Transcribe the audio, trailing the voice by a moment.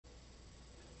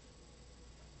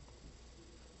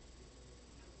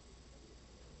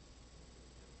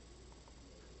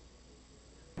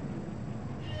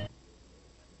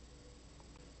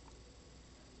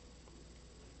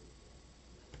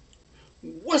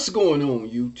What's going on,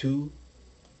 YouTube?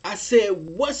 I said,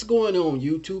 what's going on,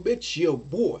 YouTube? It's your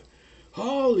boy,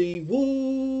 Hollywood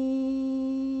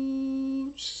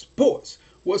Sports.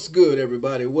 What's good,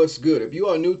 everybody? What's good? If you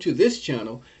are new to this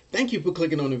channel, thank you for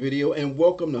clicking on the video and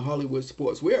welcome to Hollywood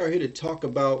Sports. We are here to talk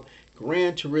about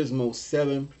Gran Turismo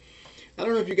 7. I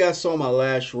don't know if you guys saw my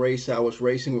last race. I was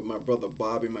racing with my brother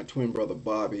Bobby, my twin brother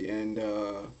Bobby, and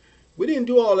we didn't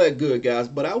do all that good, guys,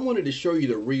 but I wanted to show you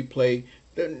the replay.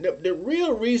 The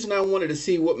real reason I wanted to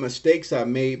see what mistakes I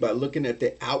made by looking at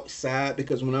the outside,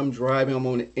 because when I'm driving, I'm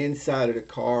on the inside of the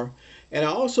car. And I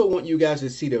also want you guys to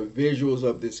see the visuals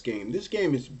of this game. This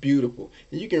game is beautiful,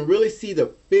 and you can really see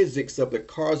the physics of the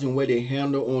cars and where they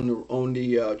handle on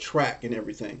the track and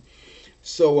everything.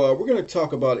 So we're going to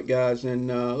talk about it, guys, and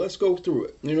let's go through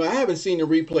it. You know, I haven't seen the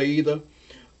replay either.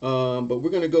 But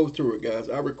we're going to go through it, guys.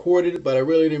 I recorded it, but I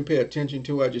really didn't pay attention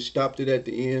to it. I just stopped it at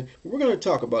the end. We're going to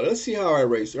talk about it. Let's see how I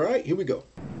race. All right, here we go.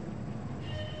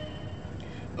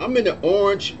 I'm in the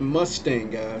orange Mustang,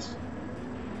 guys.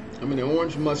 I'm in the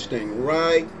orange Mustang,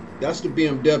 right? That's the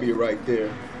BMW right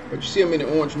there. But you see I'm in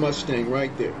the orange Mustang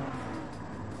right there.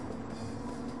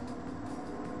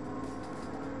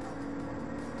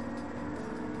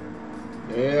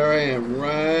 There I am,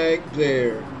 right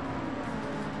there.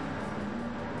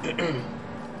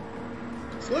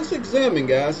 So let's examine,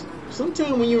 guys.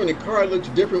 Sometimes when you're in the car, it looks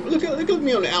different. Look at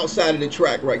me on the outside of the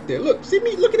track right there. Look, see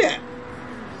me? Look at that.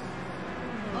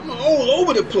 I'm all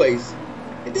over the place.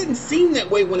 It didn't seem that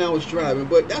way when I was driving,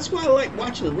 but that's why I like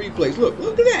watching the replays. Look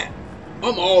at that.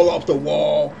 I'm all off the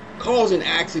wall, causing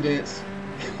accidents.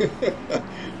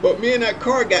 But me and that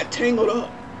car got tangled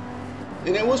up.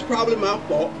 And that was probably my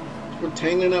fault for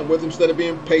tangling up with him instead of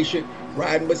being patient,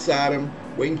 riding beside him,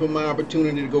 waiting for my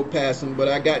opportunity to go past him, but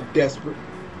I got desperate.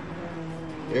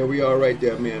 There we are right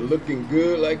there, man, looking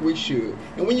good like we should.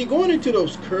 And when you're going into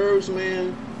those curves,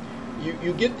 man,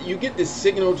 you get this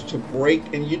signal to brake,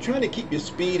 and you're trying to keep your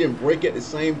speed and brake at the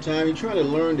same time. You're trying to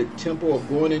learn the tempo of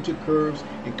going into curves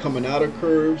and coming out of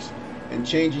curves and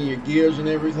changing your gears and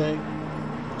everything.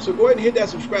 So go ahead and hit that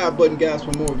subscribe button, guys,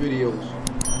 for more videos,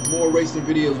 more racing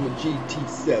videos with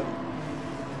GT7.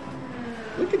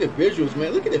 Look at the visuals,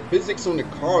 man. Look at the physics on the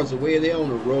cars, the way they're on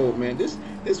the road, man. This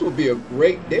would be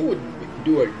they would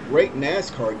do a great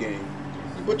NASCAR game.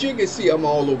 But you can see I'm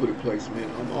all over the place,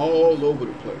 man. I'm all over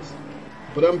the place.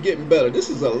 But I'm getting better. This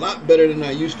is a lot better than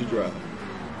I used to drive.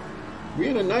 We're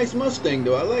in a nice Mustang,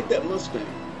 though. I like that Mustang.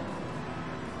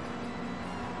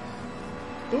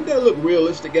 Don't that look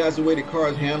realistic, guys, the way the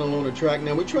cars handle on the track?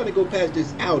 Now, we're trying to go past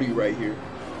this Audi right here.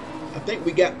 I think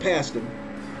we got past them.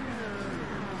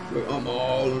 I'm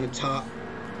all on the top,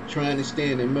 trying to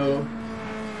stay in the middle.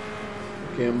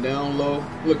 Okay, I'm down low.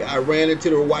 Look, I ran into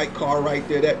the white car right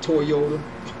there, that Toyota.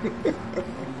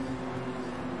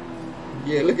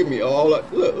 Yeah, look at me. Look all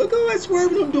that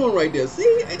swerving I'm doing right there. See,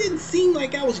 it didn't seem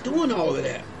like I was doing all of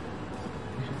that.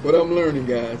 But I'm learning,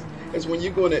 guys. That's when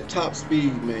you're going at top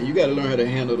speed, man. You got to learn how to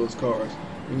handle those cars.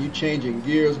 When you're changing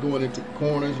gears, going into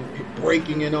corners,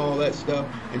 braking and all that stuff,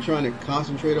 and trying to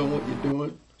concentrate on what you're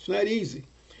doing, it's not easy.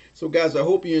 So guys, I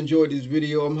hope you enjoyed this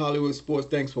video. I'm Hollywood Sports.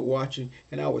 Thanks for watching,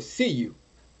 and I will see you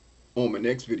on my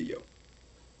next video.